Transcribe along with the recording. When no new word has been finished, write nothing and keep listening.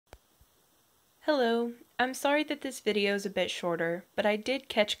Hello, I'm sorry that this video is a bit shorter, but I did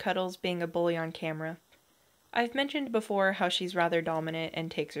catch Cuddles being a bully on camera. I've mentioned before how she's rather dominant and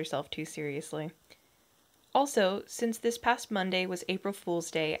takes herself too seriously. Also, since this past Monday was April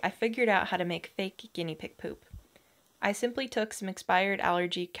Fool's Day, I figured out how to make fake guinea pig poop. I simply took some expired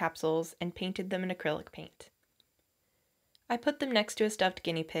allergy capsules and painted them in acrylic paint. I put them next to a stuffed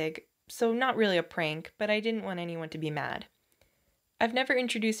guinea pig, so not really a prank, but I didn't want anyone to be mad. I've never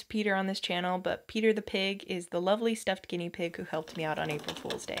introduced Peter on this channel, but Peter the pig is the lovely stuffed guinea pig who helped me out on April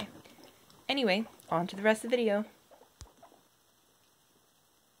Fool's Day. Anyway, on to the rest of the video.